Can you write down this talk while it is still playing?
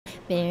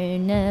bare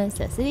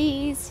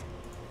necessities.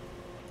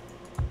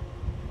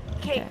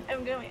 Okay,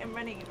 I'm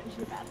running into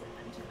the bathroom.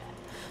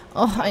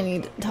 Oh, I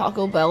need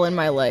Taco Bell in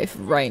my life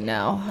right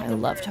now. I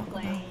love Taco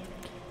Bell.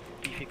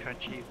 Beefy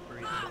crunchy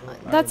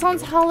That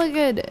sounds hella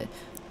good.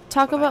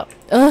 Taco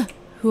Bell.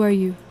 Who are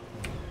you?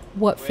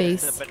 What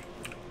face?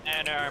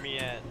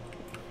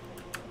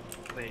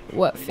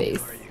 What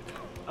face?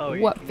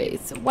 What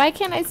face? Why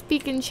can't I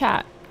speak in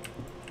chat?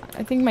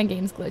 I think my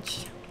game's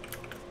glitched.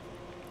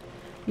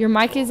 Your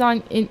mic is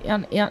on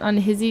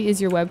Hizzy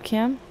is your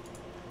webcam?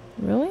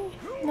 Really?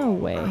 No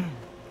way.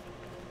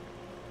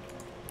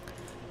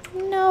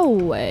 No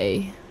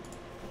way.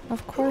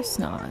 Of course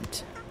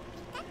not.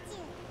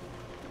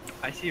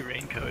 I see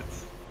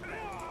raincoats.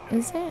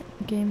 Is it?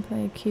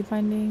 Gameplay, key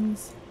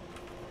bindings?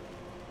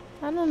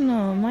 I don't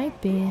know. It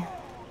might be.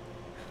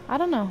 I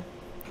don't know.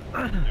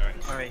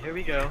 Alright, here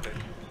we go.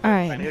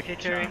 Alright. Are you okay,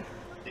 Carrie?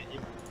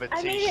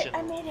 I made it.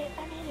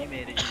 You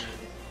made it.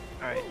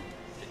 Alright.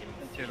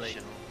 It's too late.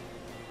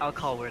 I'll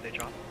call where they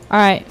drop.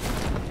 Alright.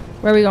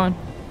 Where are we going?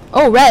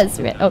 Oh, res.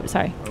 Oh,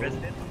 sorry.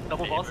 Resident?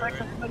 Double ball sacks,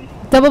 everybody?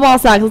 Double ball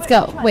sacks. Let's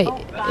go. Wait.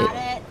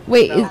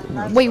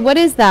 Wait, what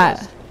is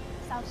that?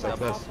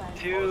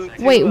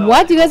 Wait,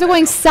 what? You guys are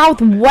going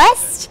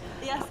southwest?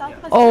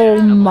 Oh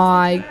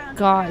my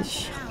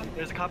gosh.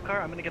 There's a cop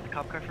car. I'm gonna get the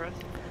cop car for us.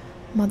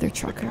 Mother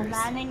truckers.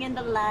 Landing in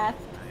the left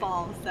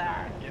falls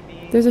there.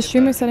 There's a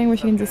streamer setting where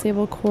she can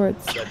disable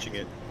cords.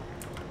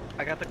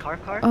 I got the car.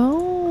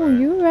 Oh,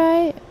 you're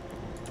right.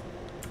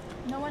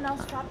 No one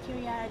else dropped here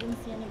yet. I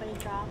didn't see anybody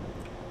drop.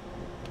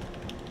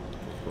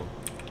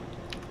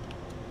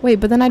 Wait,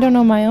 but then I don't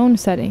know my own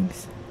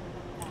settings.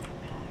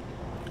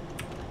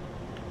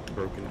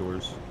 Broken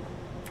doors.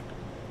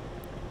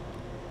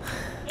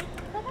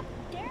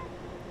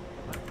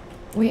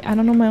 Wait, I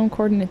don't know my own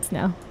coordinates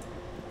now.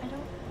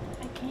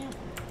 I can't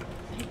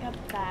pick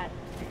up that.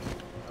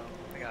 Oh,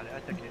 I got it. I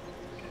took it.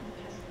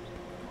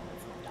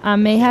 I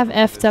may have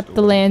effed up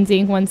the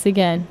landing once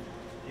again.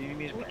 Do you need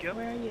me to pick you up?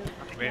 Where are you?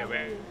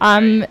 Where?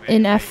 I'm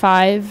in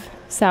F5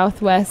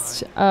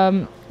 southwest.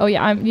 Oh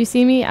yeah, you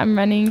see me? I'm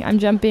running. I'm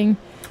jumping.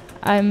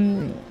 I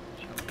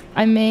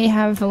may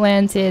have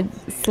landed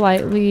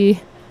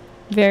slightly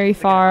very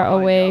far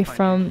away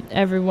from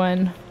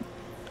everyone.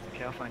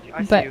 Okay, I'll find you.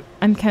 I see But you.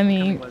 I'm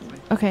coming.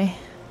 Okay.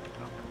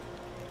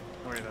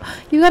 Don't worry about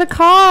it. You got a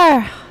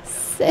car.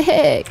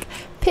 Sick.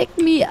 Pick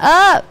me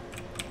up.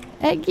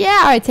 Heck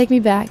yeah. All right, take me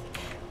back.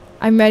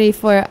 I'm ready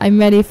for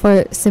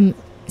some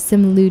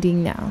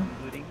looting now.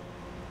 Looting?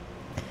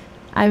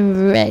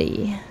 I'm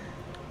ready.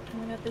 Oh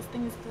my god, this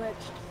thing is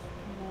glitched.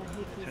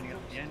 Turning up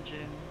the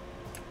engine.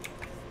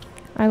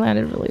 I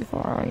landed really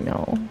far. I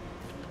know.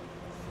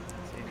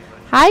 See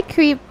anybody? Hi,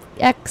 creep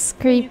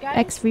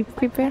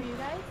creeper.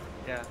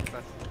 Yeah,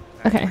 that's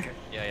Okay.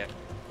 Yeah.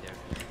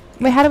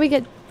 Wait, how do we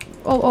get?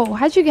 Oh,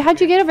 how'd you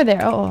get over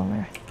there?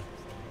 Oh.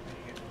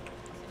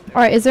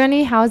 All right, is there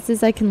any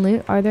houses I can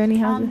loot? Are there any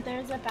houses?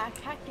 There's a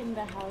backpack in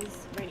the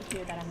house right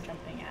here that I'm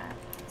jumping at,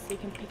 so you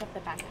can pick up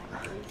the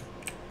backpack, please.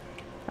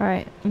 All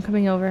right, I'm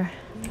coming over.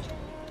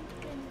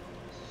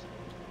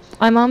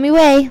 I'm on my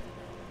way.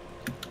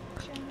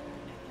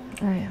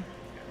 All right.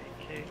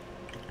 Okay.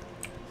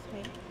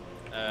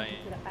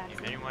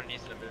 If anyone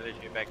needs the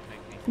military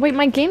backpack, Wait,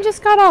 my game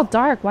just got all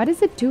dark. Why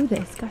does it do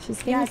this? Gosh,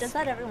 this game Yeah, it is... does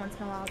that every once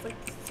in a while. It's like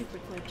super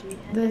glitchy.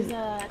 And The-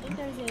 I think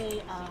there's a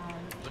Wouldn't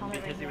be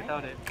right busy here.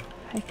 without it.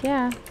 Heck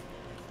yeah.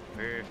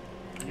 we're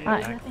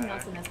There's nothing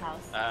else in this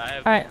house.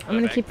 All right, I'm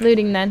gonna keep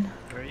looting then.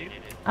 Where are you?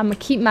 I'm gonna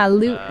keep my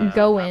loot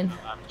going.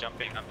 I'm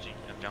jumping.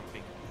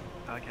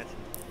 Oh, I can't see.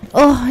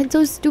 Oh, it's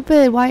so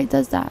stupid. Why it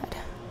does that?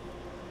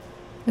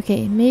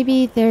 Okay,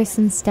 maybe there's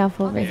some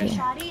stuff over There's a here.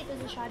 shoddy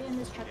in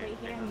this truck right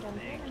here.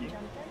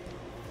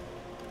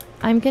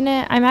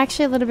 I'm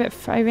actually a little bit.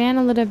 I ran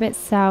a little bit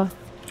south.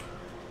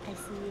 I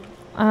see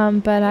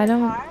you. But I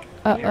don't.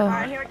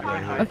 Here,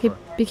 car. Okay,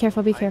 be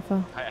careful. Be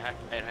careful. Hi.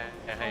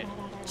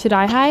 Should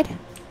I hide?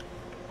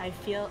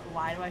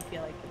 Why do I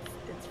feel like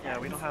it's Yeah,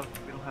 we don't have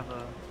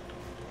a.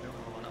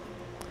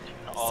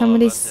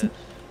 Somebody's.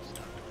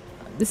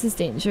 This is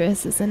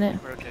dangerous, isn't it?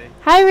 We're okay.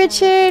 Hi,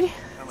 Richard.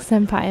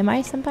 Senpai, am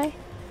I senpai?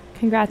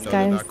 Congrats, No,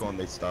 guys. they're not going.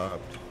 They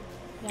stopped.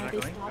 Yeah, Not they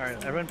going? stopped Alright,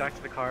 somewhere. everyone back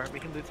to the car. We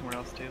can loot somewhere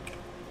else too.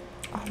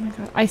 Oh my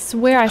god! I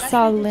swear I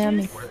saw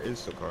Lammy. Where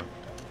is the car?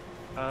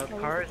 The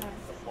car is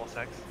the full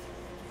sex.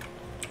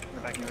 In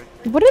the backyard.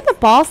 What do the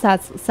ball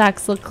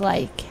sacks look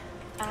like?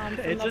 From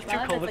It's just two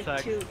above,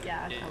 cul-de-sacs. two,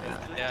 cul-de-sacs.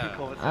 Two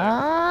cul-de-sacs.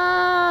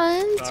 Ah,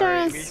 Sorry, we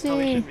probably interesting.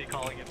 shouldn't be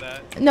calling it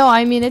that. No,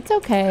 I mean it's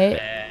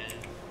okay.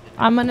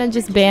 I'm gonna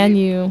just ban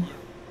you.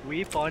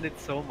 We bonded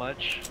so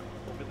much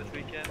over this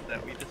weekend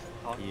that we just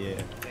talked Yeah.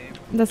 the same.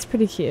 That's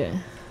pretty cute.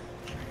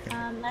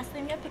 Leslie,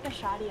 I'm gonna pick a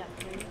shoddy up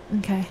for you.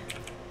 Okay.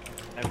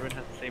 Everyone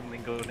has the same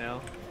lingo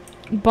now.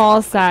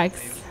 Ball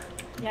sacks.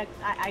 Yeah,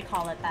 I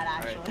call it that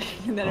actually.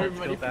 And then Let's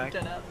everybody go back.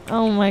 picked it up.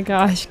 Oh my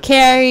gosh,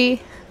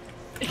 Carrie.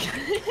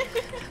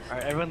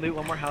 Alright, everyone loot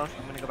one more house.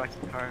 I'm gonna go back to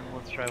the car and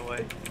let's drive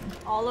away.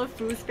 All of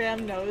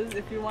Fusfam knows,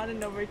 if you want to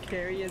know where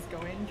Carrie is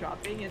going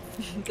dropping,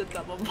 it's the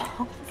double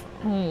balls.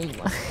 Oh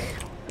my.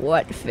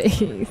 What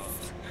face?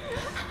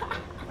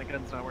 My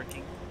gun's not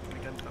working. My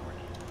gun's not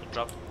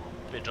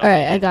working.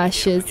 Alright, I got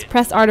shiz.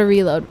 Press R to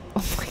reload.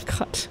 Oh my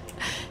god.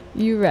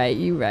 You right,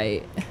 you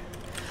right.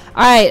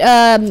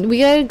 Alright, we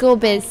gotta go a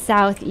bit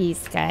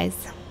southeast, guys.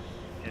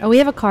 Yeah. Oh, we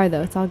have a car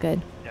though. It's all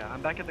good. Yeah,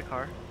 I'm back at the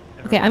car.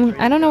 Okay, Everyone's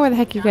I don't know where the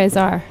heck you guys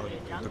are.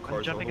 The I'm car's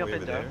all jumping the up way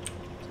and over down. there.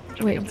 I'm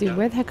jumping Wait, up and dude, down.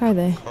 where the heck are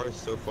they? The car is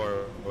so far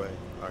away.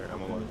 Alright,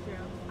 I'm alone.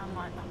 I'm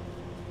on.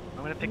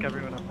 I'm gonna pick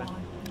everyone up then.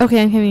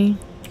 Okay, I'm coming.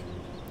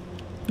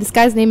 This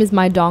guy's name is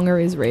My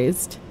Donger is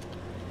Raised.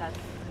 That's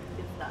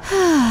good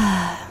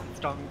stuff.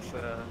 Stong's,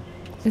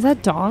 Is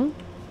that Dong?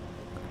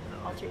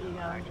 Alter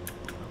ego.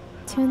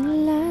 Turn the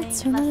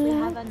lights, turn the Unless we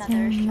have lights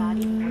another down.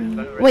 shoddy for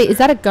you. Wait, is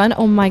that a gun?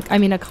 Oh my, I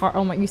mean a car.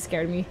 Oh my, you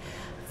scared me.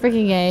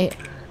 Freaking A.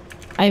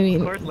 I of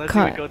mean, course, Leslie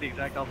car. would go the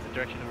exact opposite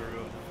direction of her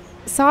room.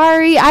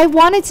 Sorry, I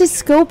wanted to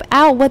scope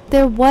out what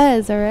there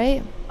was,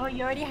 alright? Oh,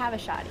 you already have a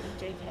shoddy,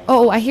 JK.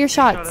 Oh, I hear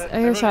shots. Shot it. I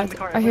hear Everyone in shots. the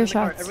car, I hear everyone in the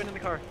car, shots. Everyone in the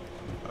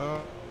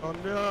car. Oh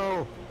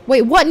no!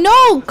 Wait, what?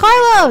 No!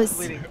 Carlos!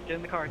 Bleeding. Get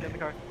in the car. Get in the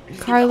car.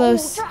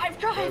 Carlos. Oh, drive,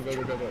 Go, drive. go,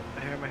 go, go, go. I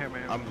hear him. I hear him. I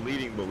hear him. I'm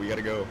bleeding, but we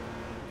gotta go.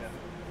 Yeah.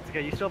 It's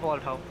okay. You still have a lot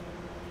of health.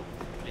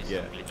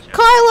 Yeah.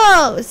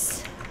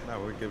 Carlos! No,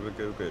 we're good, we're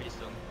good, we're good. Please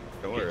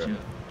Don't worry.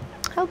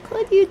 How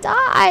could you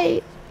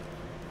die?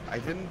 I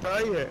didn't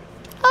die yet.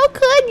 How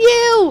could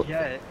you?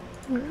 Yeah.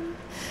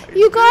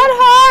 You got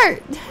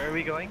hurt! Where are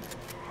we going?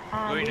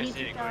 Go We in the need to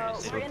city, go. go in the We're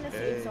city. in the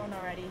safe zone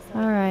already, so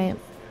Alright.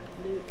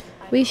 loot.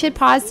 We should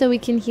pause so we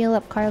can heal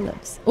up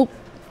Carlos. Oh,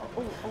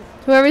 Oh.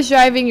 whoever's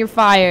driving, you're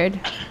fired.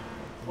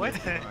 What?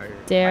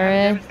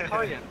 Darren. I haven't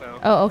car yet, though.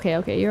 Oh, okay,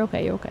 okay. You're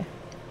okay, you're okay.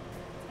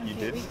 You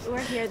Okay, did? we're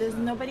here. There's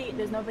nobody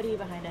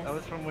behind us. That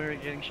was from where we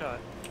were getting shot.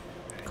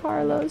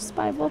 Carlos,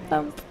 Bible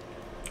thump.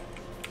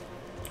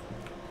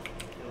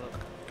 Heal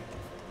up.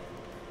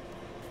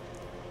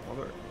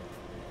 Mother.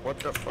 What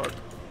the fuck?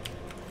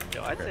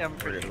 Yo, I'd say I'm We're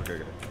pretty. good, we're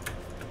good.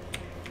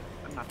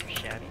 I'm not too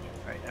shabby.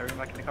 Alright, everyone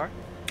back in the car?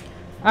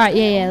 Alright,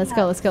 yeah, let's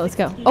go, let's go, let's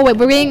go. Oh wait,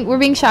 we're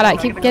being shot at.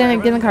 Keep get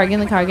in the car, get in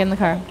the car, get in the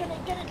car.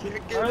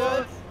 Can't get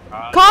up!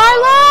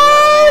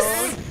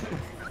 Carlos!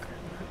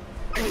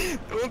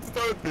 Don't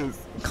start this!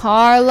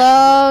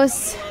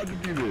 Carlos! I'm allowed to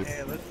do this.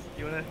 Hey, let's.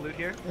 You wanna loot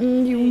here?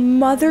 You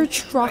mother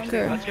Actually,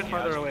 trucker. let's get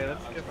farther away.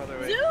 Let's get farther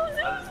away.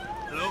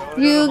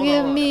 You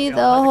give me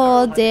the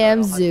whole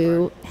damn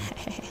zoo.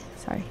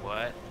 Sorry.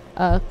 What?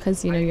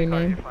 Cause you know your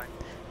name.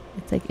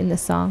 It's like in the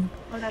song.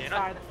 Oh, that's You're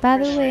not- far. By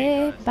the Sure,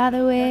 way, by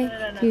the way,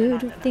 No, you no,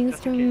 do no, no. things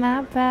That's to okay.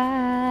 my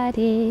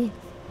body.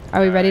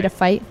 Are we ready to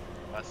fight?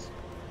 Us.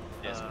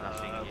 There's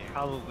nothing here.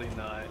 Probably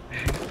not.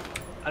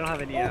 I don't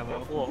have any ammo.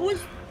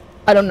 Who's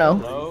I don't know.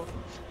 Hello?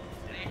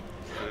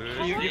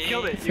 You killed it. You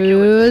killed it.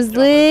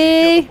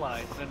 Fusely. You killed the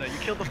fly. No, you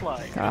killed the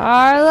fly.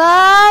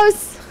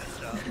 Carlos!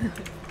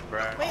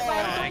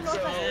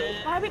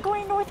 Why are we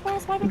going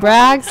northwest? Why are we going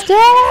Braxton!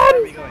 Where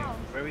are we going?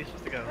 Where are we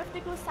supposed to go? We have to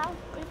go south.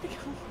 We have to go.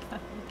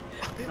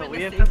 No, in we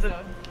the have safe tons of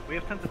zone. we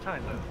have tons of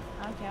time though.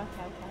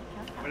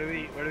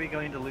 Okay. Where are we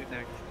going to loot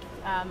next?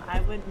 I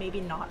would maybe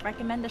not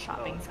recommend the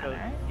shopping let's go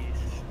center.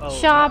 east. Oh,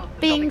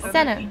 Shopping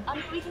center.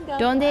 We can go.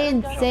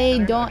 Donde Let's go.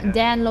 se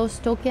dan los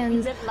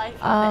tokens? Live life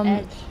on the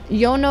edge.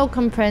 Yo no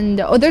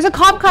comprendo. Oh, there's a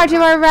cop car to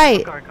our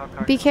right. Car.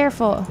 Be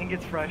careful. I think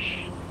it's fresh.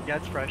 Yeah,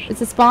 it's fresh. It's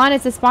a spawn.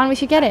 It's a spawn. We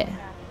should get it.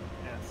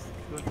 Yes.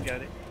 Who wants to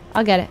get it?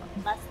 I'll get it.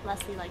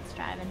 Leslie likes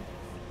driving.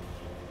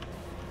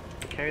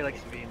 Carrie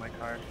likes to be in my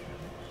car.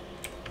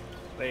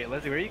 Wait,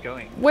 Leslie, where are you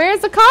going?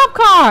 Where's the cop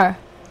car?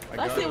 I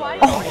got Leslie, it. why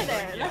are you over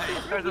there?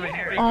 Leslie, Car's over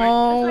here.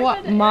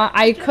 Oh my!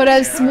 I could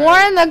have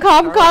sworn the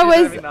cop car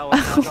was.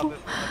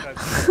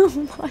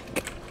 Oh my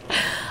god!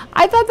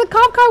 I thought the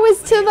cop car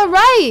was to the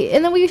right,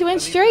 and then we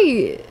went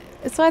straight.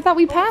 So I thought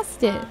we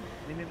passed it.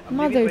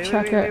 Mother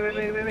trucker.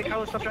 Wait,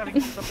 Carlos, stop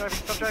driving.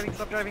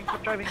 Stop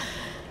driving.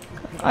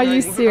 Are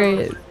you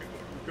serious?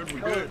 Good, we're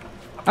good.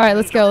 All right,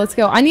 let's go.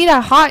 I need a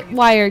hot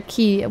wire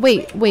key.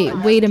 Wait a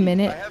I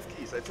minute. have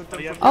keys. I took them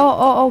from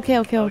Oh, okay.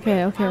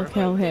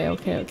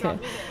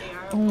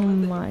 Oh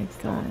my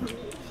god.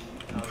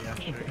 Oh yeah,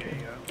 sure, here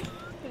you go.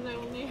 Because I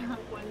only have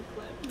one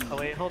clip. Oh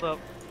wait, hold up.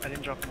 I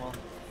didn't drop them all.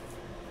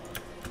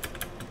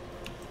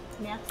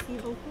 Merci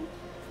beaucoup.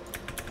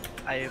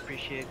 I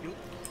appreciate you.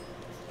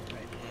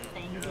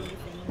 Thank you.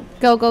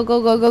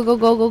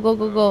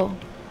 Go.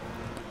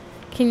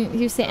 Can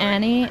you say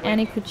Annie?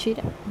 Annie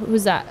Cuchita?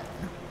 Who's that?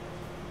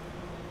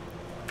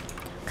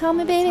 Call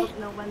me, baby.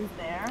 No one's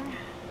there.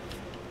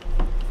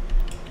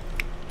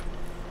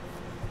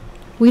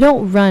 We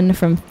don't run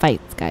from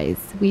fights, guys.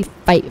 We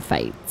fight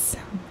fights.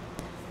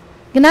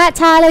 Good night,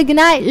 Tyler. Good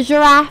night,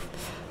 Giraffe.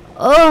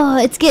 Oh,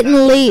 it's getting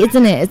late,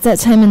 isn't it? It's that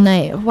time of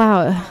night.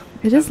 Wow,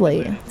 it is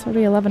late. It's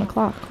already 11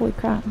 o'clock. Holy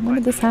crap. When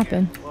did this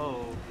happen?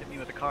 Whoa, hit me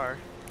with a car.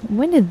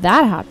 When did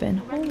that happen?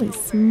 Holy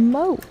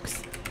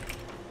smokes.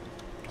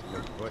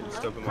 What? You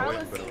stepped in my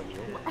way,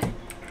 but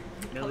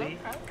Millie?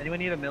 Anyone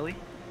need a Millie?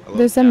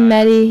 There's a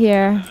medi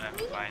here.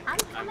 Fine. I'm I'm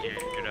coming here.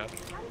 through. Good up.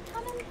 I'm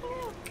coming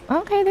through.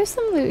 Okay, there's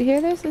some loot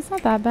here. It's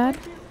not that bad.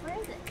 Where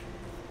is it?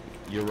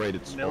 You're right,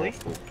 it's Millie?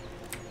 awful.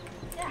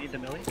 Yeah. Need the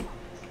millie?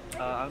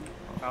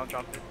 I'll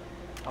drop it.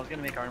 I was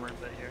gonna make armor,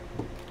 but here.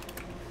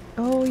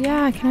 Oh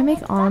yeah, can I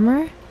make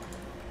armor?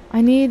 I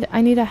need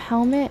a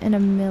helmet and a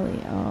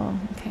millie. Oh,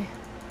 okay.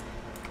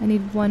 I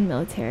need one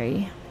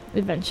military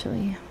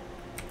eventually.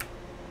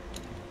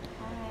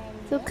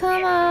 So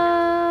come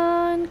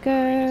on, Oh,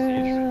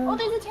 girl.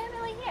 there's a tan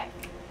millie here.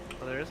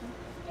 Oh, there isn't?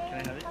 Yeah, Can I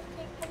have it? Come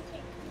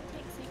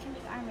take, so you can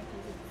make armor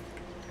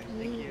because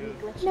Okay, thank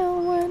you. it's No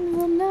one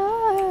will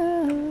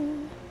know.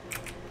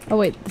 Oh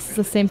wait, this is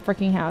the same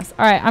freaking house.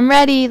 All right, I'm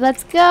ready.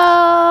 Let's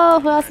go.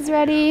 Who else is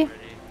ready? All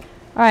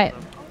right.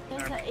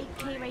 There's an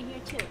 8K right here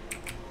too.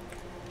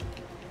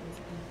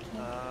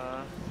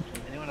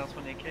 Anyone else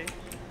want AK?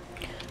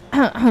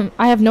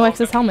 I have no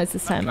excess helmets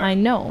this time. I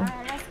know.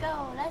 Alright, let's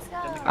go, let's go.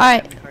 All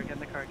right. Get in the car, get in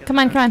the car, get in Come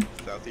the on, car. come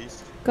on.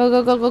 Southeast. Go,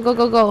 go, go, go, go,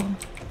 go, go.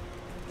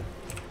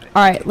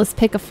 All right, let's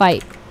pick a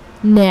fight.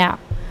 Now.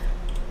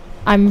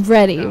 I'm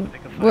ready. Now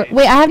pick a fight.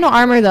 Wait, I have no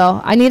armor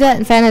though. I need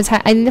to find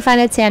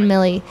a tan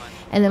millie,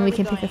 and then we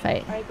can pick a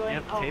fight. Are you You going?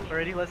 have tape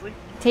already, Leslie?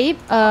 Tape?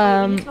 We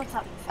need to go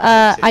south.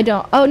 I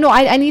don't. Oh no,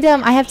 I need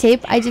I have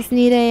tape. I just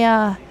need a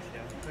Yeah,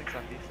 going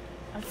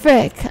southeast.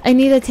 frick. I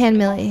need a tan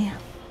millie.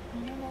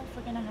 I don't know if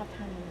we're gonna have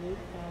time to loot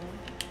though.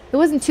 It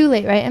wasn't too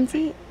late, right?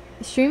 Empty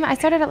stream. I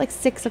started at like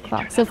 6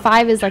 o'clock, so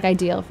 5 is like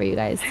ideal for you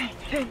guys,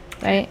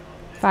 right?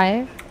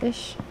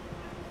 5-ish.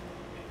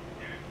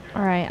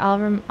 All right,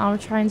 I'll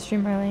try and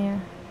stream earlier.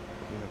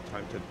 We have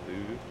time to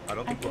loot. I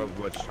don't think we'll have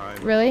much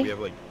time. Really? We have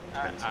like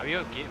 10 Are we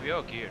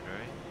all geared,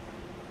 right?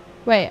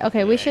 Wait.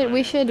 Okay. We should.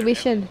 We're good.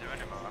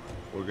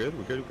 We're good.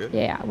 We're good.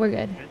 Yeah, we're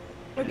good.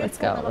 We're good Let's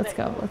for a go. little Let's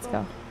bit. go. Let's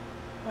go.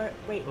 Or,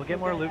 wait. We'll get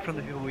more loot from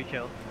the people we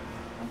kill.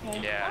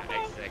 Okay. Yeah,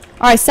 Okay. exactly.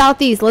 All right,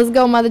 southeast. Let's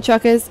go, mother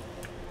truckers.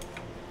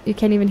 You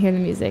can't even hear the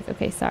music.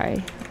 Okay,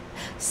 sorry.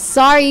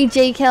 Sorry,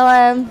 J.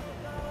 Killam.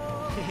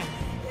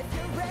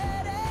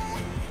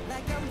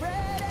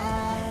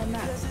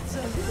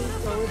 If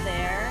we go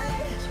there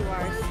to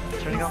our.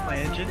 Turning off my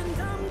engine.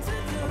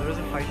 Oh, there is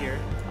a fight here.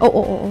 Oh.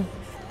 No,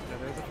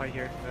 there is a fight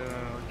here.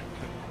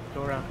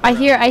 No. Go around. I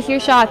hear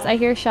shots. I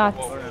hear shots.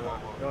 Go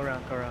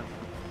around.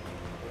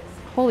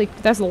 Holy,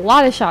 there's a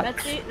lot of shots.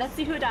 Let's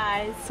see who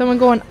dies. Someone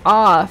going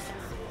off.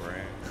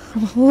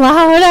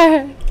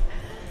 Louder.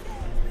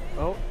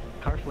 Oh,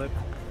 car flip.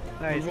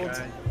 Nice, Who wants-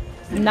 guys.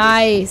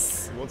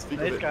 Nice. We won't speak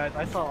Nice, of it. guys.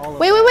 I saw all of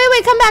Wait,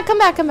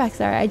 them. come back.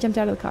 Sorry, I jumped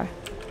out of the car.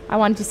 I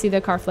wanted to see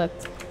their car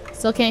flipped.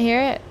 Still can't hear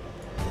it?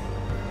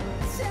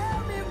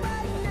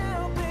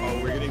 Oh,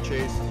 we're getting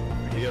chased.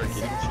 We are getting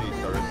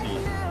chased. RSE.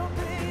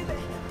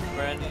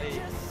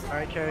 Friendly.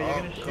 Alright, Carrie, you're Oh,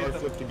 gonna shoot car them.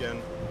 flipped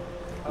again.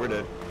 We're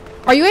dead.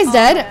 Are you guys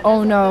dead?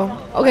 Oh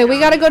no. Okay, we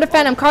gotta go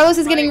defend him. Carlos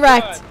is getting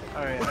wrecked.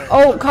 Alright.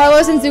 Oh,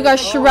 Carlos and Zoo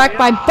got wrecked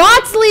by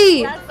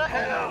Botsley! That's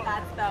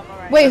them,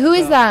 alright. Wait, who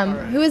is them?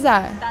 Alright. Who is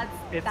that?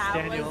 It's that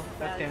Daniel. was-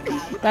 That's Daniel.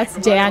 That's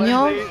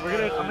Daniel?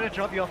 Leslie, I'm gonna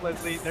drop you off,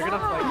 Leslie. They're gonna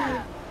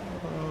fight.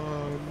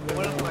 They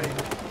wanna fight.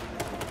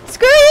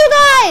 Screw you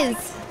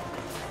guys!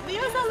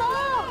 Leave us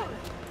alone!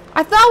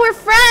 I thought we're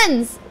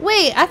friends!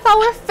 Wait, I thought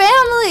we're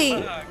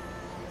family!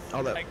 All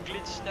I that.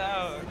 glitched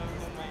out.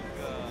 Oh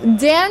my god.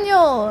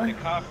 Daniel! I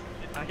can't.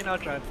 I can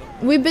outdrive them.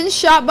 We've been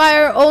shot by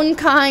our own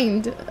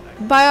kind.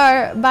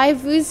 By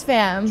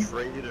Fusfam.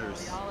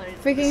 Traitors.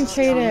 Freaking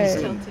traitor.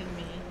 Tilting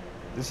me.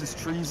 This is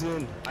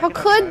treason. I How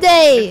can could outdrive them.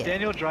 they? If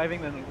Daniel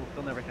driving, then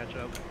they'll never catch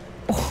up.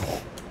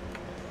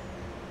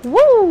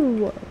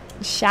 Woo!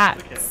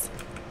 Shots.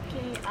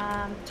 Okay,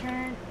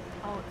 turn.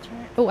 Oh,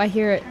 turn. Oh, I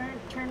hear it.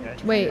 Turn. Yeah,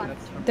 Wait,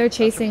 that's from- they're that's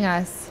from chasing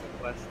us.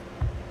 West.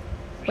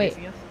 They're Wait.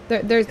 chasing us?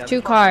 There's Yeah, two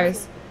they're far away.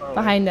 cars Far away.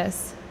 behind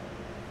us.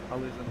 I'll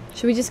lose them.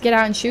 Should we just get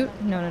out and shoot?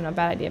 No.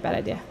 Bad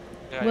idea.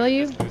 Yeah, Will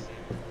you? just lose it.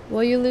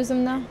 Will you lose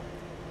them though?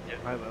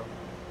 I will.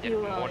 You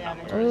will, more yeah,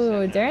 numbers.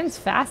 Oh, Darren's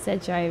fast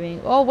at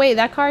driving. Oh, wait,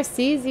 that car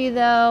sees you,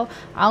 though.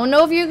 I don't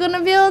know if you're going to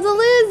be able to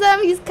lose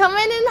him. He's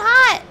coming in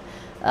hot.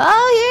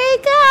 Oh, here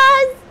he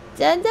comes.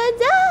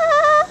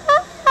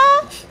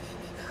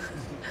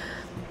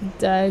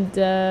 Dun,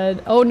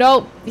 dun. Oh,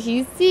 no.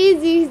 He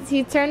sees you.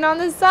 He turned on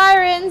the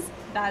sirens.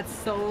 That's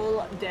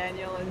so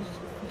Daniel and.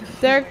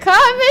 They're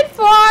coming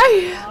for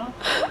you.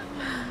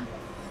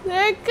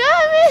 They're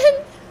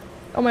coming.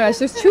 Oh, my gosh.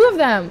 There's two of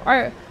them.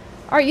 Are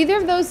either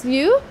of those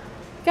you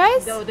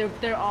guys? No,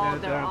 they're all Yeah,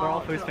 they're all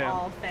they're Fusfam.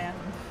 all fam.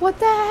 What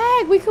the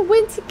heck? We could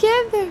win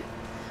together.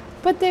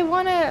 But they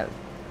want to...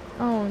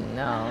 Oh,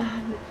 no.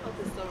 The cult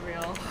is so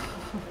real.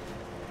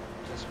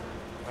 Just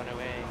run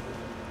away.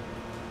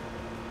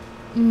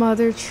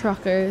 Mother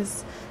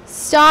truckers.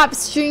 Stop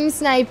stream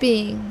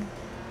sniping.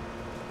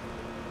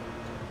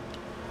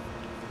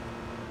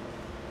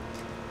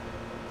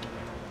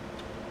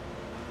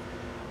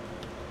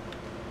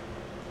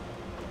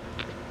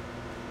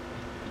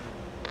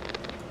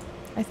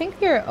 I think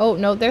you're... Oh,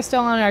 no, they're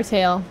still on our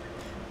tail.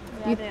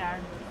 Yeah, You- they are.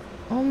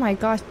 Oh my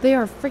gosh, they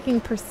are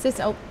freaking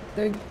persistent. Oh,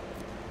 they're...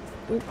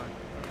 I'm fine.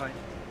 I'm fine.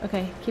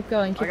 Okay, keep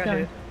going, I keep got going.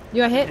 hit.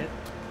 You got hit?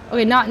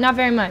 Okay, not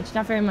very much.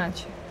 Not very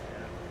much.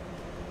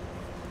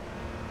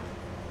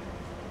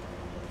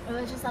 It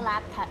was just a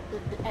light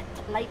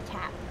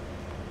tap.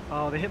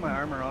 Oh, they hit my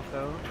armor off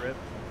though. Rip.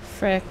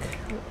 Frick.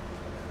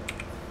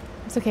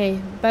 It's okay.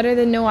 Better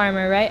than no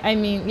armor, right? I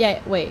mean,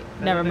 yeah. Wait.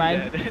 Never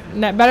mind.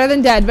 Better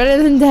than dead.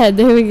 Better than dead.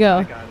 There we go.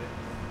 I got it.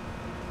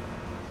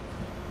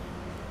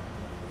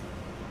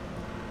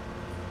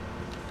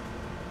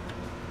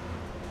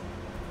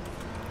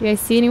 You guys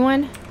see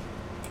anyone?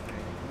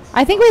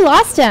 I think we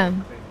lost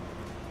him.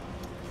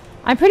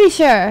 I'm pretty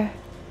sure.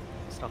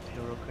 Stop to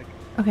heal real quick.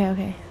 Okay,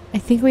 okay. I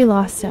think we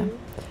lost him.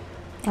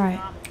 All right.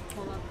 Not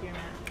pull up your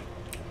map.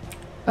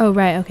 Oh,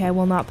 right. Okay, I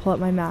will not pull up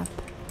my map.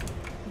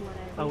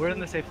 Oh, we're in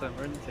the safe zone.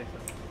 We're in the safe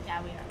zone.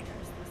 Yeah, we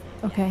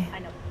are. Okay. I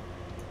know.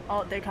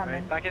 Oh, they're coming.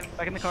 Alright,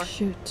 back in the car.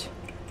 Shoot.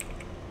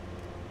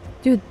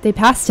 Dude, they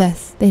passed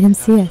us. They didn't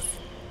see us.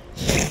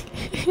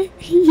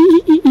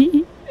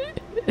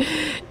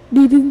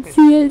 They didn't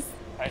see us.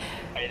 I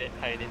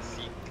didn't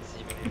see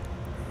me.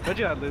 Good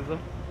job, Lizzo.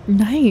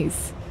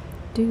 Nice.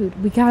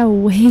 Dude, we got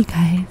away,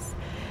 guys.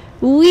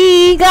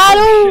 We got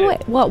away.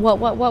 Shit. What?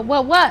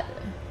 I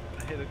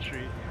hit a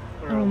tree.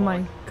 Or a Oh my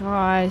log.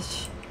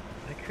 gosh.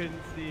 I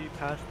couldn't see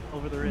past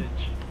over the ridge. I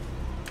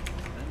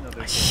didn't know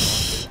there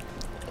was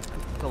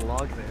a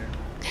log there.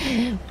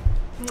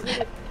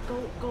 Wait, go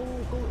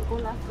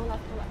left. Oh,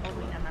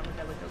 wait, never mind.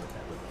 We're good.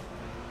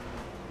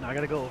 No, I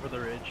gotta go over the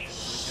ridge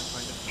so we can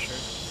find it for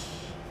sure.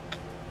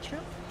 True.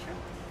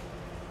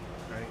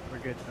 Alright, we're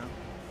good now.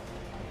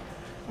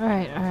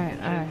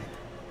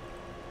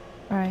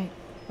 Alright.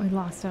 We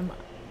lost him.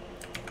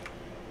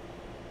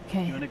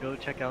 Okay. You wanna go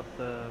check out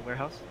the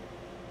warehouse?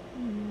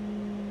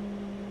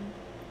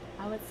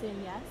 I would say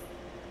yes,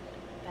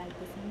 but at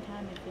the same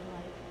time, I feel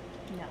like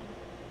no.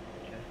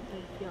 Okay.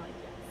 I feel like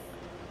yes.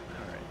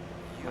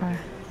 Alright.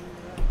 Alright.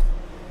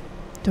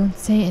 Don't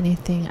say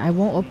anything. I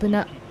won't open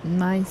up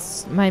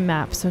my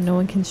map so no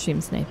one can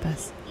stream snipe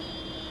us.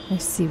 I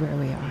see where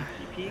we are.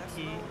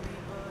 Peeky.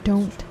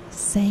 Don't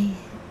say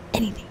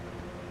anything.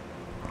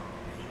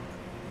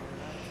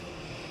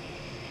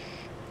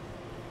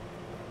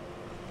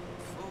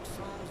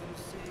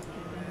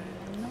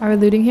 Are we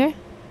looting here?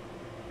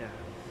 Yeah.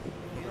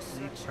 We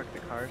need to park the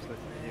car so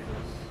it's easier.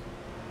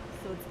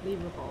 So it's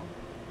believable.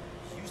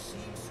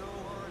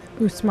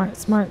 Ooh,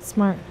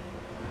 smart.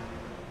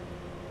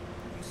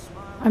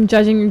 I'm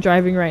judging your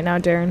driving right now,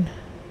 Darren.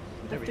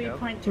 The There we go.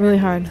 3-point Really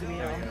hard. There we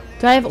go.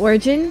 Do I have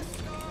Origin?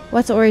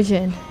 What's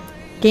Origin?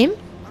 Game?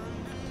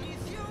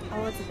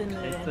 Oh, it's been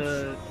It's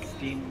a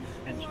Steam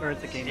engine, or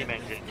it's a game Steam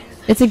engine. engine.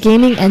 It's a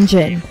gaming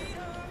engine.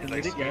 Can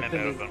Like we Steam get and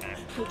them Open. to Hey,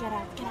 get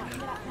out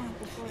now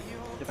before.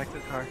 get back to the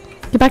car?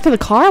 Get back to the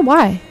car?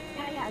 Why?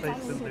 Yeah, It's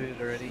it's been all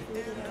looted already.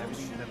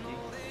 Everything's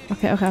empty.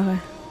 Okay.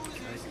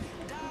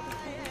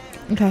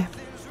 Okay.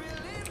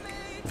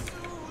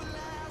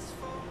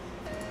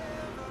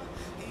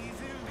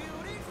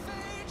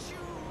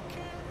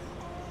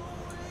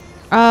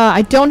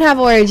 I don't have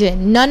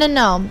Origin. No.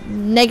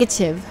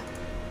 Negative.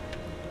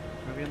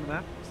 Are we on the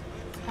map?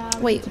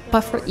 Wait,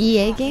 but for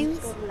EA games?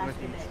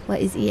 What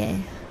is EA?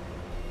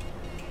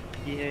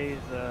 EA is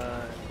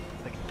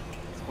it's like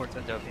sports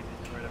entertainment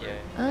or whatever. Yeah.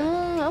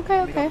 Oh,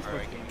 okay. League of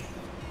Sports games.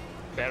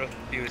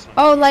 Battlefield is one.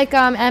 Oh, like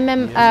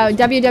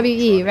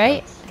WWE,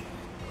 right?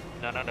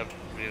 No, not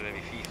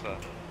really FIFA.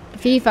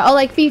 FIFA. Oh,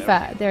 like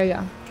FIFA. There you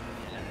go.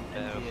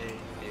 Battlefield.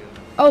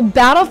 Oh,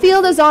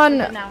 Battlefield is on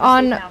We're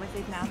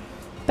safe now.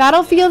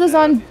 Battlefield is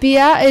on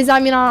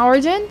on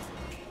Origin?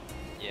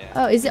 Yeah.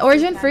 Oh, is it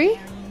Origin free?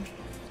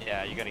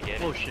 Yeah, you're gonna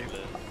get it. Oh shit.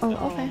 Oh,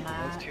 okay.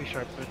 That was too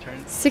sharp of a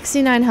turn.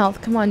 69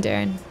 health. Come on,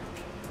 Darren.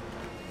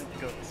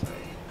 Let's go this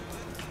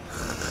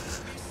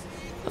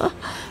way.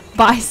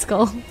 Bye,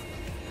 Skull.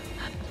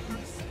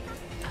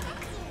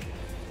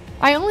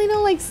 I only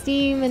know like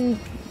Steam and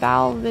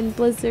Valve and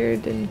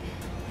Blizzard and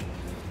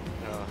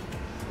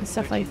No.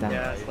 stuff like that.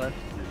 Gas left.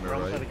 We're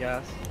almost out of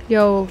gas.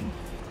 Yo,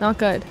 not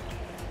good.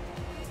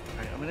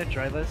 Alright, I'm gonna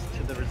drive us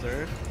to the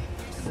reserve,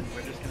 and then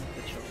we're just gonna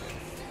pitch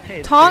over. Hey,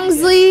 it's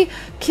Tongsley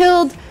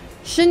killed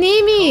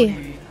Shanimi.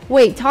 Cody.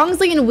 Wait,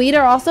 Tongsley and Weed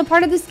are also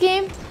part of this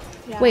game?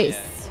 Yeah. Wait,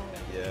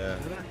 Yeah.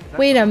 Is that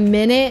wait a Cody?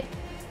 minute.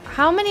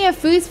 How many of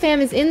Fusfam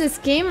is in this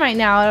game right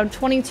now out of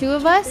 22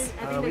 of us?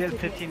 We have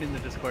 15 in the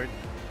Discord.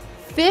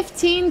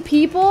 15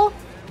 people?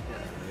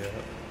 Yeah.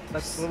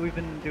 That's what we've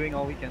been doing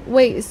all weekend.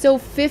 Wait, so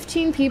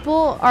 15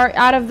 people are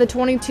out of the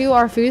 22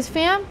 are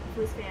Fusfam?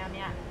 Fusfam,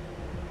 yeah.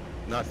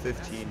 Not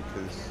 15,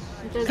 because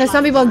Because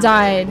some people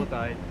died. People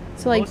died.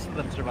 So like, Most of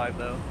them survived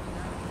though.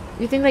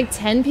 you think like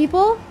 10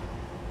 people?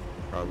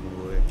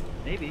 probably.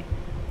 Maybe.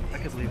 I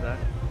could believe that.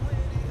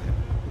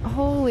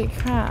 Holy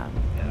crap.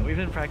 Yeah, we've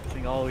been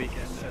practicing all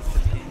weekend as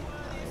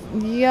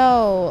 15.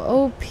 Yo,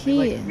 OP.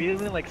 We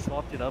even like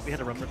swapped it up. We had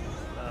a random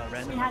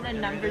We had a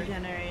number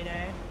generator.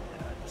 generator.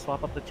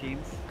 Swap up the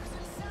teams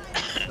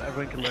so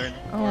everyone can learn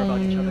more Oh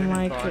about each other.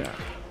 my and bond. god.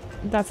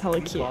 That's hella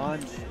We cute.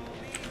 bonded.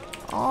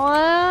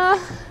 Aww.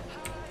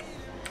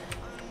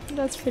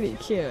 That's pretty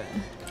cute.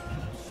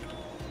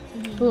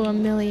 Ooh, a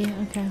millie.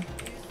 Okay.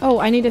 Oh,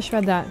 I need to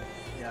shred that.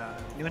 Yeah.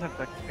 Anyone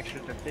have extra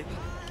duct tape?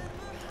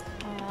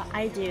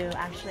 I do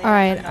actually.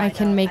 Alright, No, I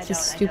can make don't,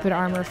 this I stupid don't,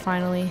 I armor don't.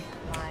 finally.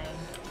 Lying.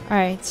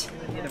 Alright.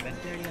 Anyone need a med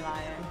kit? Dirty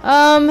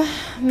liar.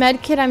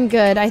 Medkit, I'm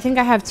good. I think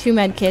I have 2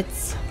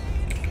 medkits.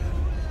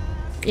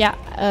 Yeah,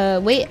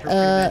 wait,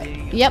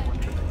 yep.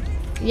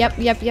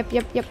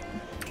 Yep.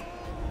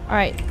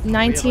 Alright,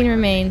 19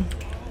 remain.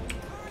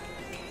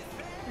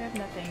 I have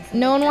nothing. So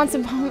No one I wants to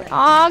lose bond. already.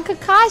 Aw,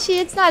 Kakashi,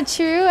 it's not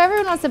true.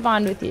 Everyone wants to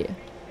bond with you.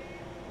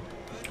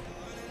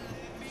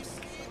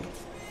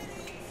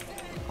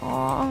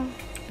 Aw.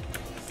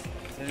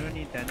 Does anyone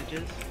need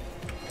bandages?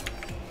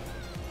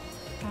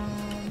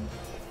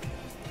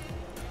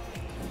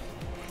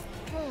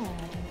 Oh, I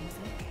don't think so.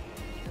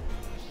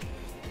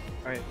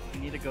 Alright, we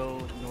need to go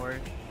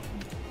north.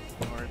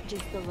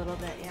 Just a little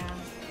bit, yeah.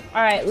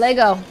 Alright,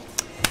 Lego.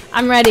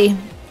 I'm ready.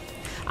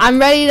 I'm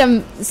ready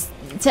to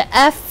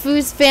F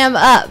Fusfam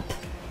up.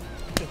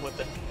 What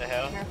the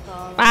hell?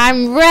 Careful.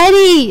 I'm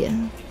ready.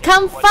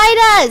 Come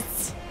fight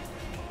us.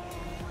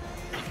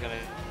 He's gonna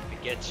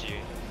get you.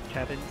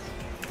 Cabins.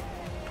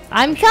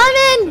 I'm Put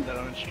coming. that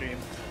on stream.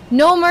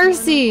 No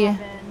mercy. I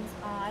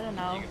don't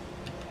know.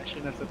 I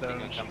shouldn't have said that He's on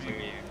gonna come for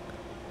stream. you.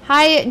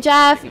 Hi,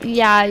 Jeff.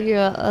 Yeah,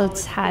 you're a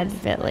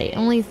tad bit late.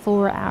 Only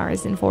 4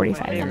 hours and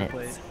 45 My favorite minutes.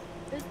 place.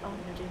 This, oh, no,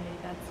 Jimmy,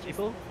 that's just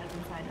People? that's a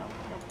sign. No, it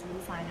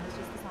was a sign. It was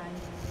just a sign.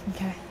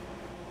 Okay.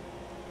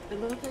 It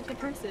looked like a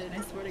person.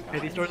 I swear to God. Hey,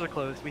 these doors are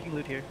closed. We can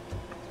loot here.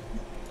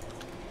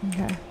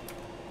 Okay. Nice.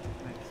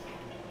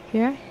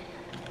 Here?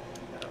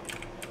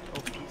 Oh,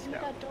 peace Leave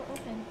out. that door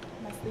open.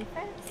 Must leave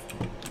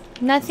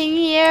first. Nothing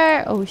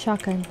here. Oh,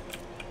 shotgun.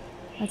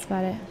 That's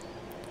about it.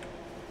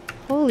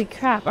 Holy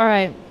crap.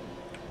 Alright.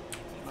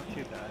 Not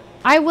too bad.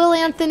 I will,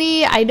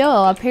 Anthony. I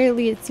know.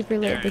 Apparently it's super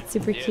lit, Darren, but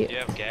super do you- cute. Do you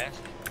have gas?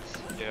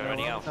 You're No,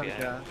 running we're out out of of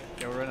gas. gas.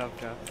 Yeah, we're running out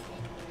of gas.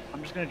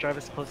 I'm just gonna drive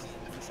as close to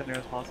the center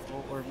as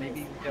possible, or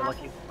maybe we get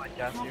lucky and find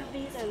gas Half here. of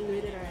these are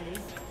looted already.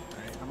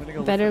 Alright, I'm gonna go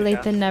look Better for the late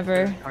gas than never.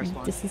 where car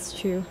spawn. This is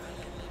true.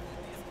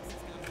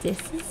 This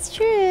is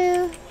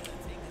true.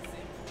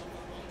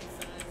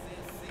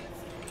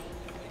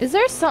 Is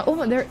there some?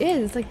 Oh, there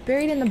is. Like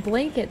buried in the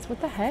blankets.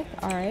 What the heck?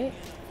 Alright.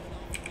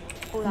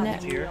 Oh, Ne-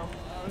 that's Here. real.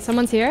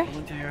 Someone's here?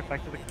 Someone's here,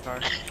 back to the car.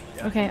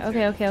 Yeah, Okay,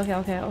 someone's okay,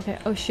 here. okay.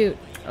 Oh shoot.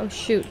 Oh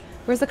shoot.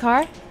 Where's the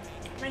car?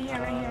 Right here,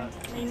 right here.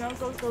 You know,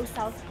 go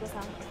south, go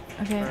south.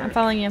 Okay, I'm Alright.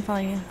 following you.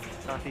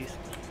 Southeast.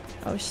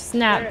 Oh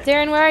snap.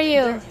 There- Darren, where are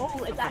you?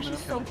 Oh, it's actually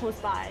so close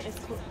by. It's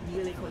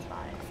really close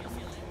by.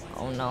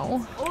 Oh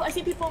no. Oh, I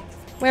see people.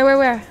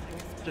 Where?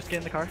 Just get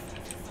in the car.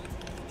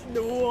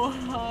 No.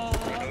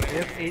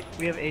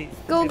 We have eight.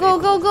 Go, We have go, eight.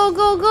 go, go,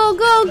 go, go, go,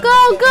 go,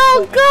 Yellow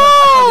go,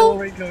 go!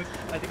 Raincoats.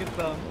 I think it's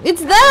them.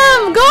 It's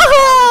them!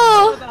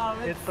 Go!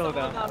 It's so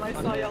dumb. I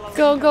saw yellow.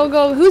 Go, go,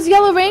 go. Who's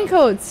Yellow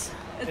Raincoats?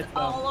 It's It's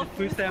all them.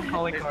 of It's Fusfam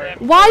calling car.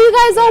 Why you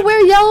guys all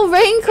wear yellow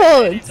Machetes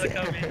raincoats? are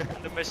coming.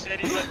 The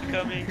machetes are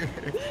coming.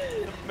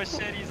 The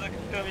machetes are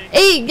coming.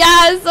 8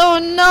 gas. Oh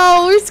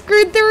no, we're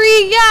screwed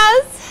 3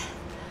 gas.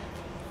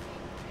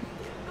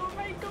 Go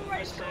right, go right,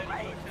 Machetes go are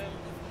right. coming.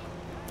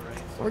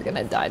 We're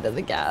gonna die to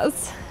the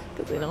gas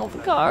because we don't have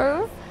a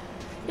car.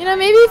 You know,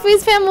 maybe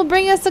Fusfam will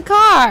bring us a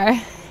car.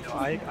 No,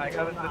 I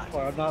got it this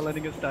far. I'm not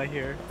letting us die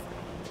here.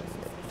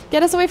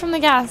 Get us away from the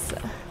gas.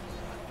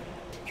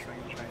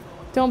 Trying.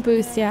 Don't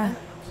boost, yeah.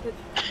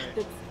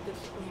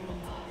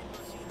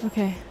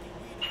 Okay.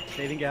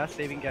 Saving gas,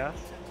 saving gas.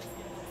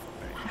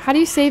 How do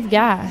you save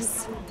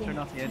gas? Turn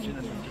off the engine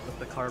and then just let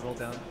the car roll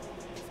down.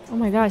 Oh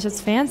my gosh,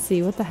 that's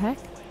fancy. What the heck?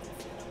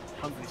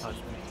 Hungry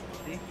husband.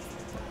 See?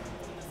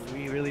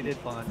 We really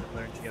did bond and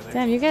learn together.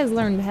 Damn, you guys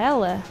learned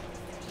hella.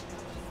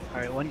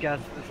 Alright, one gas.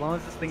 As long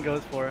as this thing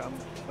goes for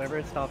wherever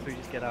it stops, we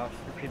just get out.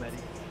 We're pre-medi.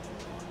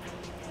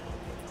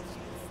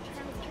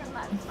 Turn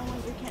left.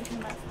 Oh, you can't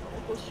turn left.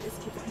 Go straight.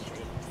 Just keep going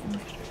straight.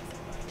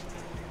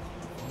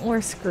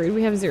 We're screwed.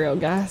 We have 0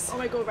 gas. Oh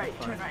my, go right.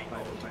 Turn Fine, right.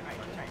 fine. Oh, turn right.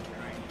 Turn right. Turn right.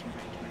 Turn right. Turn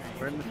right.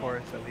 We're in the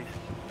forest at least.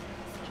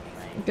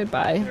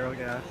 Goodbye. 0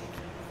 gas.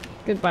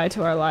 Goodbye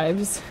to our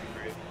lives.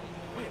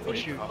 Oh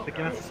shoot, the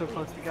gas is so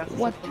close. The gas is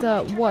What so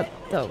close.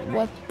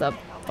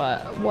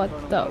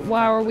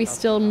 Why are we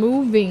still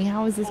moving?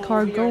 How is this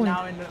car We are going?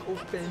 now in the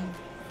open.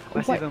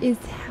 I see What them. is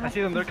I see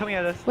happening? them. They're coming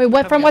at us. Wait, what?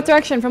 They're From coming what at us.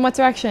 direction? From what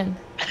direction?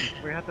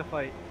 We have to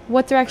fight.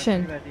 What They're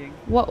direction? pre-mediing.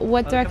 What They're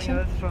coming direction?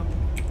 at us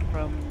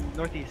from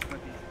northeast.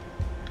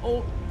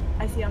 Oh,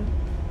 I see him.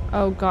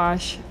 Oh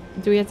gosh.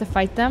 Do we have to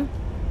fight them?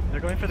 They're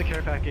going for the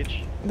care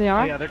package. They Oh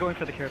are? yeah, they're going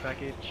for the care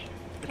package.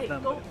 It's Okay,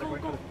 them. go, They're go,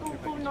 going go, for the go, care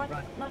go package. north,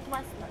 Run.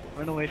 northwest.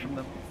 Run away from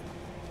them.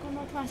 Go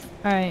northwest.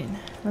 Alright.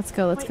 Let's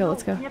go, let's Wait, go, no,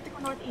 let's go. We have to go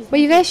northeast.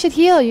 Wait, you guys should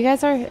heal. You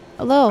guys are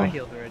low. I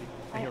healed already.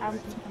 I healed I'm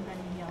already. gonna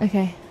heal.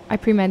 Okay. I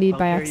pre-medied Oh,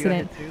 by Gary, you got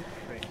accident. hit too?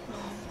 Great.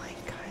 Oh my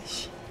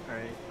gosh.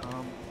 Alright,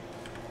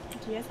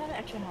 Do you guys have an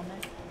extra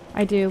helmet?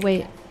 I do.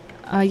 Wait.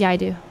 Yeah, I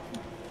do.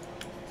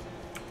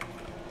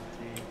 let's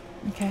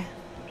see. Okay.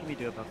 What can we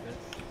do about this?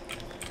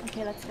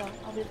 Okay, let's go.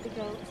 I'll be able to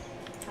go northeast.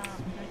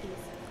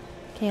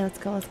 Okay, let's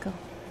go, let's go.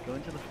 Go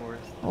into the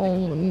forest. Oh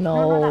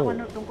No, that one.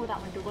 no. No, don't go that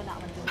one. Don't go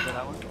that one. Don't Go go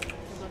that one?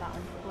 Don't go that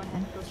one. Go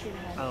ahead. Go straight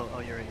ahead. Oh,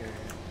 you're right here.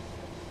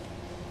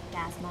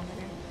 Gas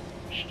monitor.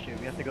 Shoot,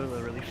 we have to go to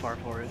the really far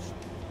forest.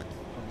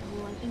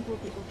 Well, I think we'll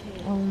be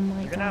okay. Oh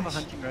my You're gonna have a gosh.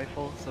 hunting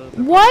rifle, so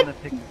What?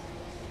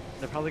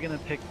 They're probably gonna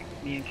pick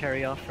me and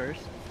Carrie off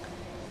first.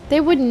 They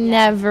would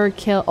never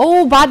kill.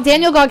 Oh,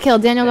 Daniel got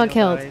killed. Daniel got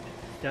killed. Died.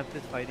 Depth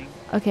is fighting.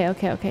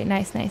 Okay.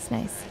 Nice.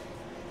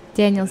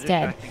 Daniel's They're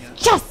dead. distracting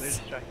us. Yes! They're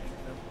distracting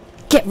them.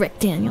 Get Rick,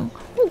 Daniel.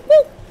 Woo,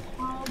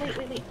 Oh, wait.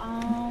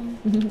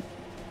 woo.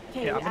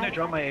 Okay, Yeah, I'm gonna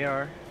drop my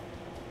AR.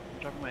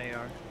 I'm dropping my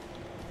AR.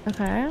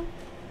 Okay.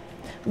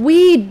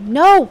 Weed.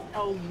 No.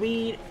 Oh,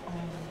 weed. Oh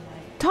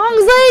my.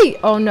 Tongsley.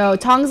 Oh no.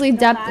 Tongsley, No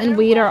Depth, and matter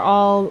Weed are what-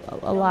 all No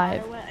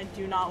alive. matter what, I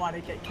do not want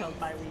to get killed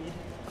by weed.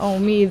 Oh,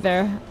 me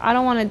either. I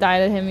don't want to die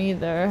to him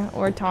either.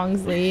 Or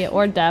Tongsley.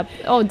 Or Depth.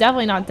 Oh,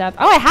 definitely not Depth.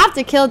 Oh, I have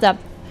to kill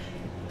Depth.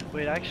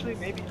 Wait, actually,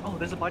 maybe. Oh,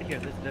 there's a body here.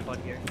 There's a dead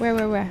body here.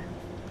 Where?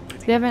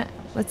 They haven't.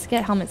 Let's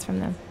get helmets from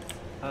them.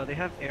 They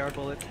have AR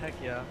bullets. Heck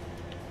yeah.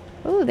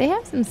 Oh, they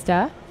have some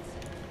stuff.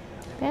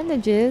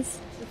 Bandages.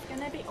 It's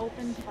gonna be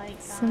open fight,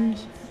 guys. Some.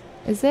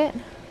 Is it?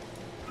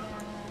 Yeah,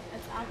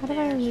 it's out How do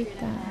there. I read straight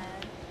that?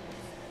 ahead.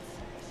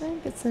 I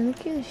think it's look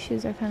at the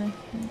shoes are kind of.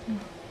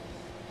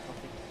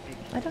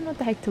 I don't know what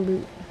the heck to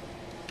loot.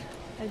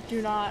 I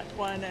do not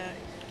want to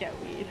get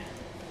weed.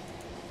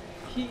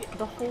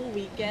 The whole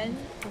weekend,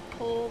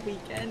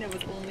 it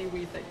was only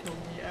weed that killed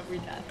me. Every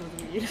death was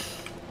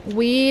weed.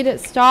 Weed,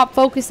 stop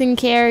focusing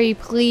Carrie,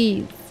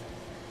 please.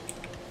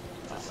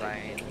 It's a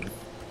sign.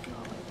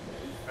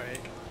 Alright.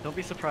 Don't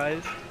be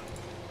surprised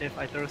if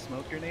I throw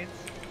smoke grenades.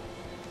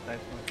 I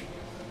have smoke.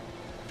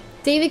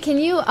 David, can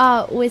you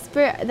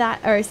whisper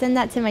that or send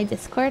that to my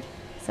Discord?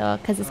 So,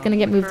 cause it's gonna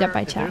get moved up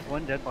by If chat. there's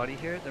one dead body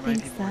here, there might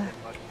Thanks, be more Seth.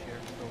 dead bodies here.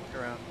 So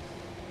look around.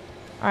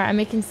 All right, I'm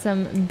making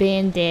some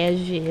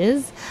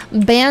bandages.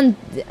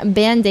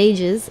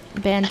 Bandages.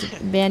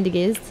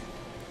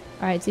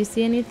 All right, do you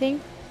see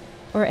anything?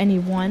 Or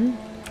anyone?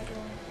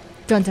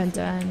 Dun dun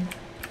dun.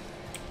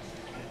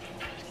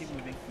 Just keep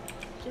moving.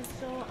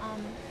 Just go,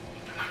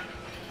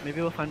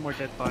 Maybe we'll find more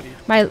dead bodies.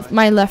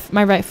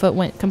 My right foot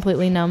went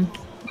completely numb.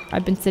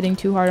 I've been sitting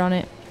too hard on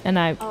it, and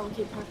I. oh,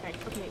 okay,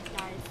 perfect. Okay,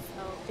 guys,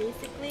 so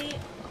basically,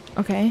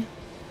 Okay.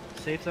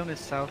 Safe zone is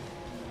south.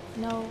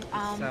 no,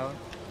 South.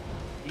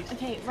 East.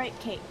 okay, right,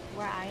 Kate,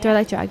 where I am. Do I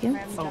like dragons?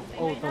 where I'm Oh, jumping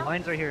oh, right the now.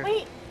 lines are here.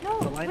 Wait, no,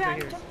 The lines where are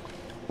I'm here. jumping.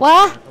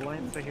 What? The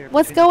lines are here.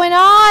 What's between- going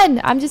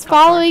on? I'm just Cop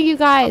car. following you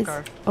guys.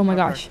 Cop car. Oh my Cop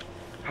car. gosh.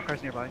 Cop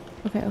car's nearby.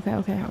 Okay.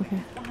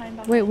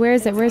 Behind. Wait, where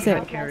is it? Where is it?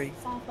 Hand carry.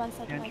 Southwest.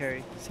 Hand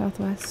carry.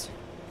 Southwest.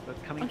 So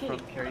it's coming Okay. from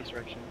Carrie's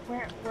direction. Where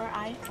you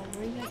guys all the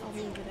way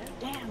over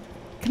there? Damn.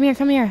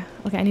 Come here.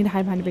 Okay, I need to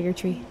hide behind a bigger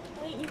tree.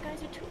 Wait, you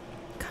guys are too.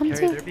 Come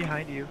Carrie, to. they're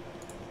behind you.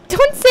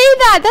 Don't say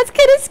that. That's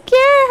gonna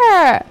scare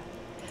her.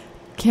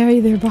 Carrie,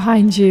 they're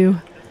behind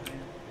you.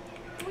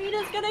 Weed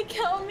is gonna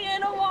kill me. I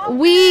don't want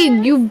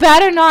Weed, you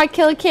better not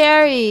kill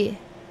Carrie.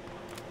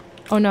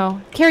 Oh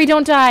no, Carrie,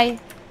 don't die.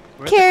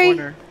 We're Carrie. at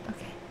the corner.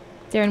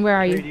 Darren, where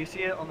are Carrie, you? do you see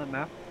it on the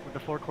map with the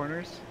four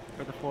corners?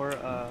 Or the four,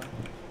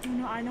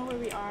 No, I know where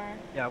we are.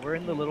 yeah, we're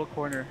in the little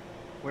corner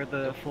where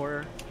the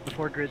four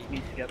grids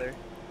meet together.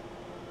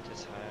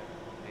 Just hide.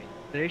 Wait.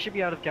 They should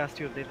be out of gas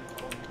too if they've been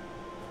falling.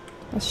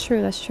 That's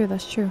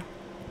true.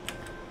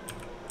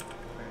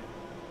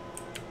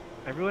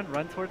 Everyone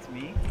run towards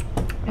me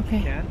if you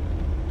Okay. can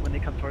when they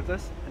come towards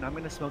us, and I'm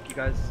gonna smoke you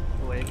guys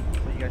away so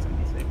you guys can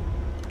be safe. Wait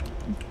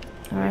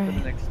for the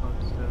Alright. next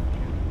smokes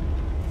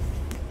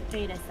to.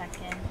 Wait a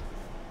second.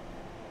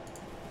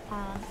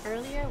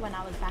 Earlier when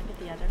I was back at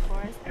the other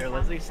forest. I Here, found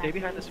Leslie, stay exactly-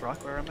 behind this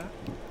rock where I'm at.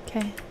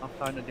 Okay. I'll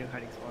find a new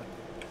hiding spot.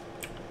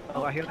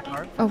 Oh, I hear the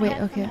car. Oh, wait,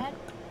 Head, okay. head.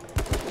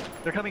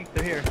 They're coming.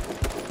 They're here.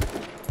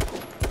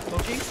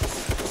 Smoking.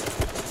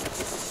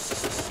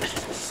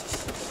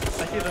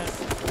 I see them.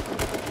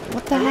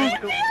 What the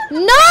heck? Go.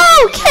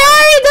 No!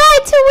 Carrie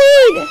died to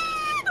weed!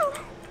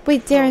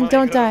 Wait, Darren, my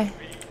don't God. die.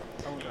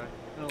 Oh god.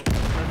 No,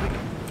 Leslie.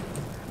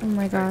 Oh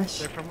my gosh.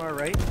 They're from our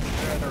right.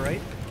 They're at our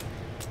right.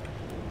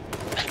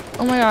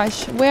 Oh my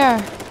gosh. Where?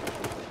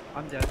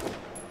 I'm dead.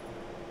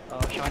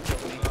 Sean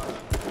killed me.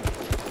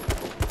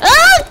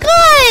 Oh,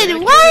 good!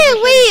 Why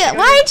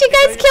aren't you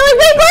guys killing?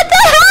 Wait, what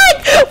the heck?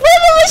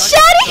 With a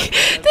machete?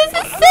 This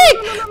is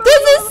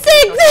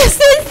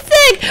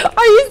sick!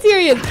 Are you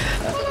serious?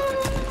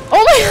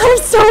 Oh my god, I'm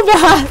so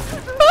bad!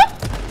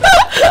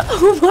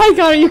 Oh my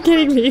god, are you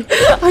kidding me?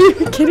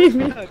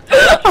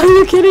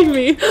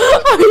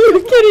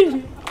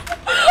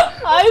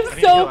 I'm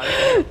so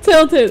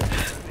tilted.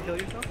 Kill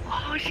yourself?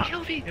 Oh, she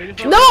killed me!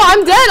 No,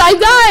 I'm dead. I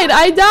died.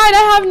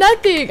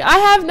 I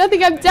have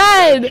nothing. I'm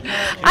dead.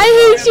 I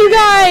hate you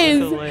guys.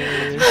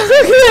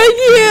 Look at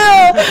you.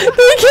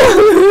 They killed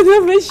me with a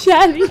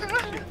machete.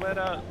 But,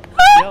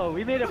 yo,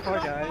 we made it far,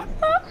 guys.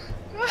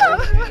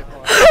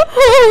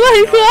 Oh my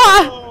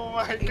god. Oh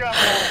my god.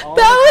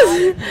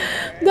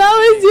 That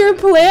was your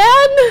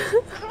plan?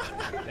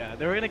 Yeah,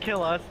 they were gonna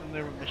kill us and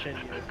they were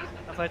macheting us.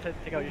 That's why I said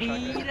take out your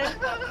Weed,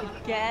 shotgun.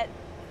 get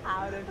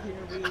out of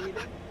here, weed.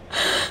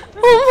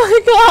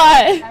 Oh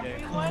my god.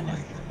 Everyone,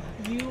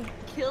 you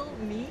kill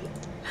me.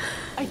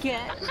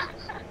 Again?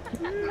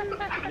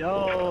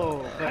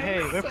 Yo, but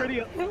hey, we're pretty.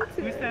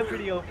 Fusfam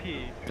pretty OP.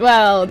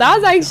 Well, that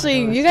was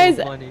actually That was you so guys.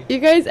 funny. You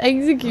guys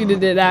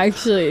executed it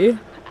actually.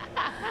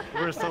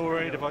 We're so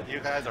worried about you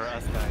guys or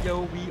us guys.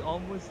 Yo, we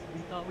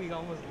thought we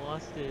almost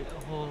lost it.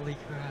 Holy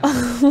crap.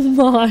 Oh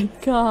my We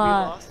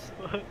god. lost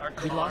our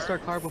We lost our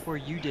car. car before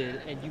you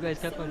did, and you guys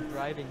kept on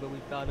driving, but we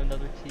found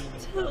another team.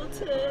 and found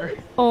another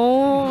car.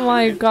 Oh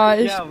my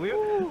gosh. Yeah,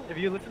 if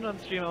you listen on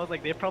stream, I was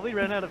like, they probably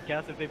ran out of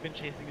gas if they've been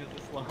chasing us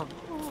this long.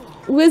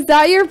 Was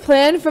that your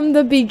plan from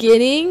the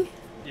beginning?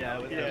 Yeah,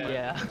 it was.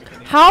 Yeah.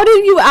 How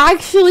did you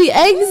actually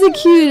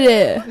execute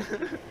it?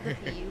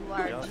 You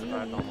are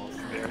Almost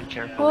very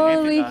carefully.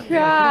 Holy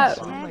crap.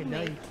 Oh my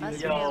knife,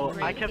 dude. Yo,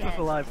 I kept us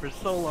alive for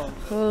so long.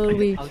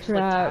 Holy I was just, like,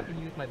 crap. tapping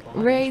you with my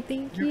bomb. Ray,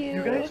 thank you.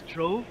 You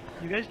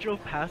guys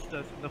drove past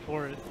us in the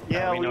forest.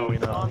 Yeah, we know. We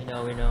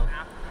know.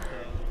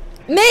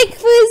 Make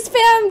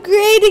Fusfam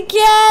great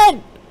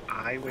again!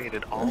 I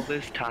waited all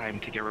this time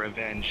to get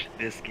revenge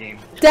this game.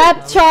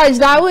 Depth charge,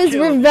 that was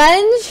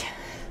revenge?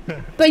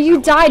 But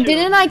you died,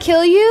 didn't I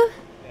kill you?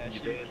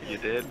 You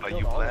did, but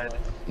you bled.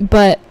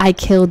 But I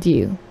killed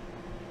you.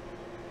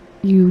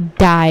 You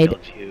died.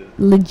 Killed you.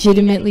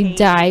 Legitimately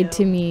died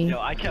to me. Yo,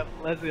 I kept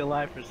Leslie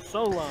alive for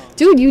so long.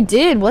 Dude, you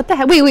did. What the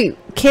heck? Wait.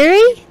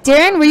 Carrie?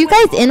 Darren, were you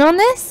guys in on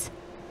this?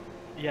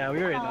 Yeah, we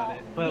were in on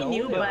it, but, We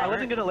knew, but I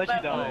wasn't gonna let you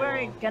but die. we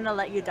weren't gonna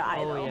let you die,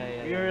 Oh though.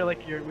 yeah. We were like,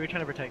 we were trying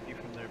to protect you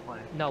from their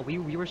plan. No, we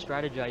were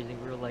strategizing.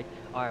 We were like,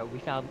 all right, we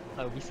found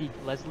we see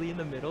Leslie in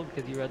the middle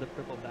because you had the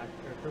purple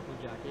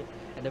jacket,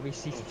 and then we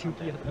see two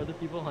other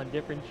people on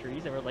different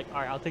trees, and we're like,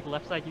 all right, I'll take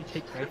left side, you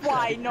take right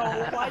Why? side. No,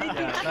 why did you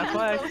Yeah, that's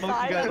why I choose smoked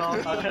those you guys sides all.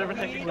 of I was trying to me?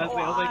 protect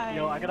Leslie. I was like,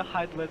 yo, Why? I gotta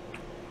hide Leslie.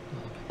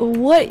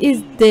 What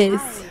is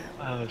this?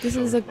 Oh, This so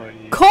is a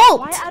funny.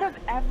 cult! Why out of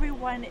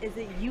everyone is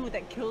it you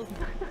that kills me?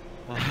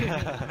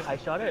 I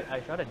shot at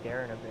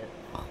Darren a bit.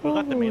 Who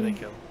got the melee Holy-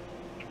 kill?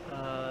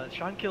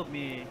 Sean killed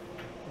me.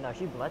 No,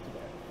 she bled to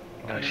death.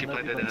 No, she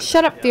blended us.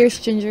 Shut up, fierce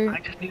ginger. I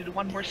just needed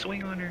one more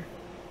swing on her.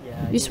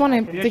 Yeah. You just wanna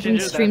If you're freaking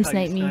Ginger, stream that's how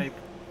you snipe me. snipe.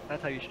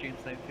 That's how you stream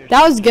snipe.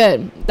 That was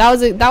good.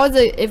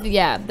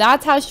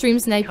 That's how stream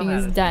sniping Come at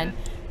is us, done. man.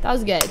 That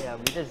was good. Yeah,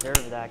 we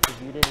deserve that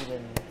because you didn't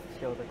even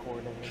show the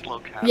coordinates. Slow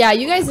cap. Yeah,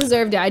 you guys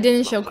deserved it. I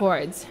didn't show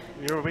chords.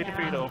 We were waiting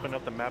for you to open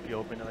up the map. You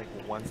opened it like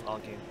once all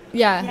game.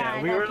 Yeah. Yeah,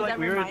 I we know, were 'cause like, that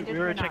we reminded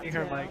were her not checking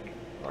her to. mic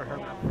or her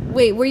map.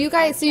 Wait, were you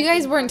guys? So you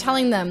guys weren't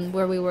telling them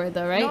where we were,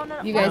 though, right?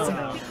 No, You well, guys.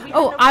 No. we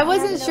Oh, had I no-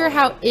 wasn't we had sure no-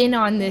 how in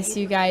on this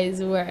you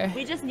guys were.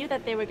 We just knew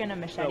that they were gonna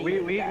machete So we you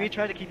to we death.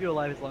 tried to keep you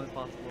alive as long as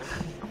possible.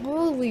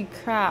 Holy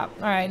crap!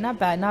 All right, not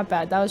bad, not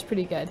bad. That was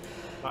pretty good.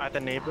 At the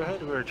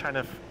neighborhood, we were trying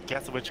to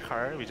guess which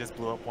car. We just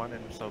blew up one,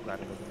 and I'm so glad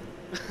it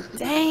wasn't.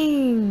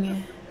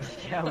 Dang,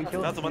 Yeah, we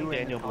killed That's the one you and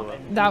Daniel blew up.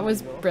 and that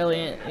was Daniel.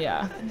 brilliant.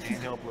 Yeah.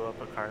 Daniel blew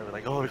up a car. We're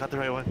like, oh, we got the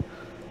right one.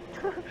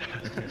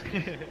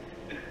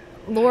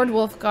 Lord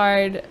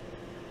Wolfguard.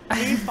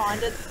 We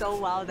bonded so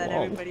well that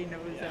Whoa. everybody knows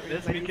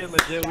This everybody's weekend,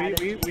 legit, we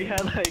strategy.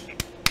 had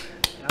like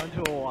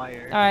down to a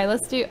wire. All right,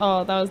 let's do.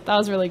 Oh, that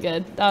was really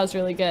good. That was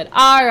really good.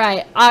 All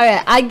right,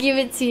 I give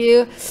it to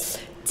you.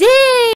 Damn.